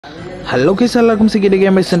Hello guys, welcome to CKD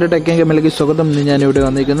GAMERS Tech and Gaming സ്വാഗതം. ഞാൻ ഇവിടെ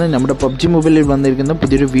വന്നിരിക്കുന്നത് നമ്മുടെ PUBG മൊബൈലിൽ വന്നിരിക്കുന്ന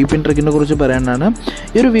പുതിയൊരു VPN ട്രിക്കിനെ കുറിച്ച് പറയാനാണ്.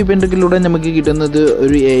 ഈ ഒരു VPN ട്രിക്കിലൂടെ നമുക്ക് കിട്ടുന്നത്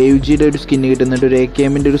ഒരു AUG യുടെ ഒരു സ്കിൻ കിട്ടുന്നുണ്ട്, ഒരു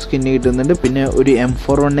AKM ന്റെ ഒരു സ്കിൻ കിട്ടുന്നുണ്ട്, പിന്നെ ഒരു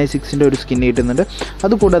M4196 ന്റെ ഒരു സ്കിൻ കിട്ടുന്നുണ്ട്.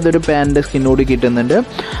 അതുകൂടാതെ ഒരു പാൻഡ സ്കിൻ കൂടി കിട്ടുന്നുണ്ട്.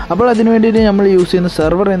 അപ്പോൾ അതിനു വേണ്ടിയിട്ട് നമ്മൾ യൂസ് ചെയ്യുന്ന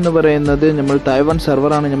സെർവർ എന്ന് പറയുന്നത് നമ്മൾ തായ്വാൻ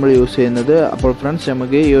സെർവറാണ് നമ്മൾ യൂസ് ചെയ്യുന്നത്. അപ്പോൾ ഫ്രണ്ട്സ്,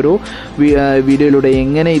 നമുക്ക് ഈ ഒരു വീഡിയോയിലൂടെ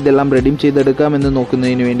എങ്ങനെ ഇതെല്ലാം റെഡീം ചെയ്തെടുക്കാം എന്ന്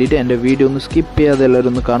നോക്കുന്നതിന് വേണ്ടിയിട്ട് എൻ്റെ വീഡിയോ ഒന്ന് സ്കിപ്പ് ചെയ്യാതെ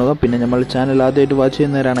എല്ലാവരും ഒന്ന് കാണുക. പിന്നെ നമ്മൾ ചാനൽ ആദ്യമായിട്ട് വാച്ച്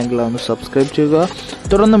ചെയ്യുന്നവരാണെങ്കിൽ ഒന്ന് സബ്സ്ക്രൈബ് ചെയ്യുക.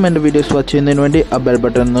 തുടർന്നും എൻ്റെ വീഡിയോസ് വാച്ച് ചെയ്യുന്നതിന് വേണ്ടി ആ ബെൽ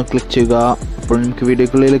ബട്ടൺ ഒന്ന് ക്ലിക്ക് ചെയ്യുക. അപ്പോൾ നമുക്ക്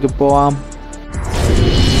വീഡിയോക്കുള്ളിലേക്ക് പോവാം.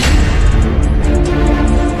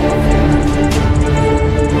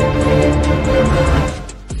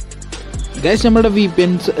 ഗൈസ്, നമ്മുടെ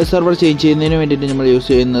VPN സെർവർ ചേഞ്ച് ചെയ്യുന്നതിന് വേണ്ടിയിട്ട് നമ്മൾ യൂസ്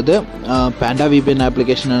ചെയ്യുന്നത് പാൻഡ VPN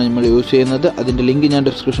ആപ്ലിക്കേഷനാണ് നമ്മൾ യൂസ് ചെയ്യുന്നത്. അതിൻ്റെ ലിങ്ക് ഞാൻ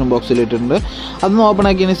ഡിസ്ക്രിപ്ഷൻ ബോക്സിൽ ഇട്ടിട്ടുണ്ട്. അതൊന്ന് ഓപ്പൺ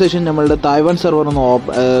ആക്കിയതിന് ശേഷം നമ്മളുടെ തായ്വാൻ സെർവർ ഒന്ന്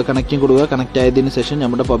കണക്റ്റിംഗ് കൊടുക്കുക. കണക്റ്റ് ആയതിന് ശേഷം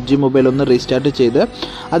നമ്മുടെ PUBG മൊബൈൽ ഒന്ന് റീസ്റ്റാർട്ട് ചെയ്ത്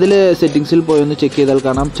അതിൽ സെറ്റിങ്സിൽ പോയി ഒന്ന് ചെക്ക് ചെയ്താൽ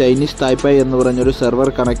കാണാം ചൈനീസ് തായ്പായ് എന്ന് പറഞ്ഞൊരു സെർവർ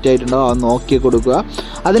കണക്റ്റ് ആയിട്ടുണ്ടാവും. അത് നോക്കി കൊടുക്കുക.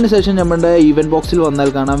 അതിനുശേഷം നമ്മുടെ ഈവൻറ്റ് ബോക്സിൽ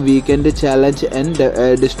വന്നാൽ കാണാം വീക്കെൻഡ് ചാലഞ്ച് ആൻഡ്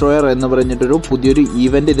ഡിസ്ട്രോയർ എന്ന് പറഞ്ഞിട്ടൊരു പുതിയൊരു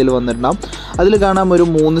ഈവൻറ്റ് ഇതിൽ വന്നിട്ടുണ്ടാകും. അതിൽ കാണാം ഒരു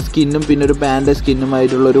 3 സ്കിന്നും പിന്നെ ഒരു പാൻഡ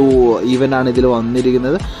സ്കിന്നുമായിട്ടുള്ളൊരു ഈവൻ്റാണ് ഇതിൽ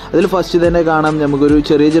വന്നിരിക്കുന്നത്. അതിൽ ഫസ്റ്റ് തന്നെ കാണാം നമുക്കൊരു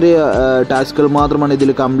ചെറിയ ടാസ്കുകൾ മാത്രമാണ്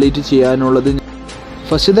ഇതിൽ കംപ്ലീറ്റ് ചെയ്യാനുള്ളത്.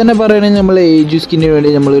 ഫസ്റ്റ് തന്നെ പറയുകയാണെങ്കിൽ നമ്മൾ ഏജ് സ്കിന്നിന് വേണ്ടി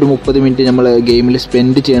നമ്മളൊരു 30 മിനിറ്റ് നമ്മൾ ഗെയിമിൽ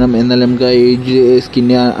സ്പെൻഡ് ചെയ്യണം. എന്നാൽ നമുക്ക് ആ ഏജ്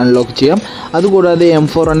സ്കിന്ന് അൺലോക്ക് ചെയ്യാം. അതുകൂടാതെ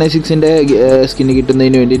M4196 സ്കിന്ന്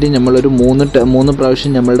കിട്ടുന്നതിന് വേണ്ടിയിട്ട് നമ്മളൊരു 3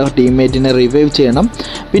 പ്രാവശ്യം നമ്മളുടെ ടീംമേറ്റിനെ റിവൈവ് ചെയ്യണം.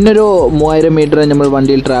 പിന്നെ ഒരു 3000 മീറ്റർ നമ്മൾ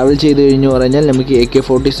വണ്ടിയിൽ ട്രാവൽ ചെയ്ത് കഴിഞ്ഞു പറഞ്ഞാൽ നമുക്ക്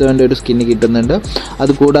AK-47 ഒരു സ്കിന്ന് കിട്ടുന്നുണ്ട്.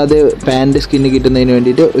 അതുകൂടാതെ പാൻറ് സ്കിന്ന് കിട്ടുന്നതിന്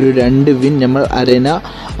വേണ്ടിയിട്ട് ഒരു 2 വിൻ നമ്മൾ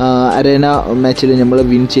അരേന മാച്ചിൽ നമ്മൾ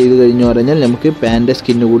വിൻ ചെയ്ത് കഴിഞ്ഞു പറഞ്ഞാൽ നമുക്ക് പാൻറ്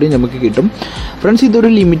സ്കിന്ന് കൂടി നമുക്ക് കിട്ടും. ഫ്രണ്ട്സ്, ഇതൊരു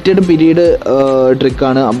ലിമിറ്റഡ് പീരീഡ്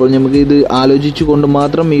ട്രിക്കാണ്. അപ്പോൾ നമുക്ക് ഇത് ആലോചിച്ചു കൊണ്ട്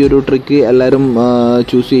മാത്രം ഈ ഒരു ട്രിക്ക് എല്ലാവരും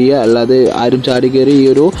ചൂസ് ചെയ്യുക. അല്ലാതെ ആരും ചാടി കയറി ഈ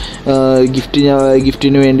ഒരു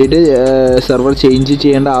ഗിഫ്റ്റിന് വേണ്ടിയിട്ട് സെർവർ ചേഞ്ച്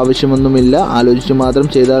ചെയ്യേണ്ട ആവശ്യമൊന്നുമില്ല. ആലോചിച്ച് മാത്രം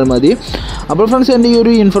ചെയ്താൽ മതി. അപ്പോൾ ഫ്രണ്ട്സ്, എൻ്റെ ഈ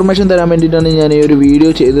ഒരു ഇൻഫർമേഷൻ തരാൻ വേണ്ടിയിട്ടാണ് ഞാൻ ഈ ഒരു വീഡിയോ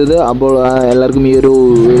ചെയ്തത്. അപ്പോൾ എല്ലാവർക്കും ഈ ഒരു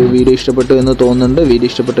വീഡിയോ ഇഷ്ടപ്പെട്ടു എന്ന് തോന്നുന്നുണ്ട്. വീഡിയോ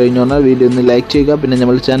ഇഷ്ടപ്പെട്ടു കഴിഞ്ഞു പറഞ്ഞാൽ വീഡിയോ ഒന്ന് ലൈക്ക് ചെയ്യുക. പിന്നെ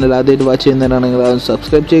നമ്മൾ ചാനൽ ആദ്യമായിട്ട് വാച്ച് ചെയ്യുന്നവരാണെങ്കിൽ അത്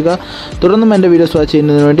സബ്സ്ക്രൈബ് ചെയ്യുക. തുടർന്നും എൻ്റെ വീഡിയോസ് വാച്ച്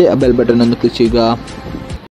ചെയ്യുന്നതിന് വേണ്ടി ആ ബെൽ ബട്ടൺ ഒന്ന് ക്ലിക്ക് ചെയ്യുക.